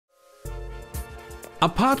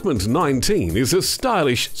Apartment 19 is a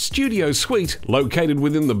stylish studio suite located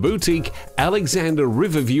within the boutique Alexander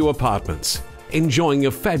Riverview Apartments. Enjoying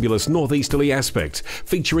a fabulous northeasterly aspect,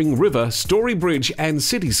 featuring river, story bridge and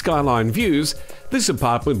city skyline views, this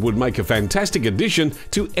apartment would make a fantastic addition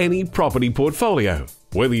to any property portfolio.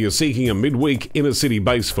 Whether you're seeking a midweek inner-city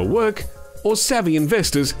base for work, or savvy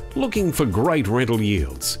investors looking for great rental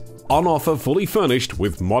yields. On offer fully furnished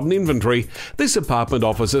with modern inventory, this apartment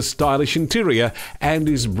offers a stylish interior and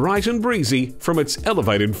is bright and breezy from its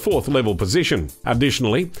elevated 4th level position.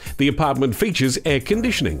 Additionally, the apartment features air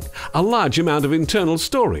conditioning, a large amount of internal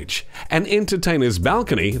storage, an entertainer's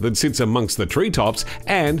balcony that sits amongst the treetops,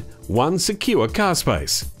 and one secure car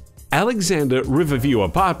space. Alexander Riverview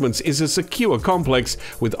Apartments is a secure complex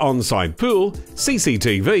with on-site pool,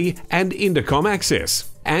 CCTV and intercom access,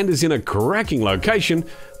 and is in a cracking location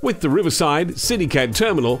with the Riverside, CityCat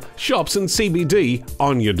terminal, shops and CBD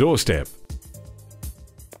on your doorstep.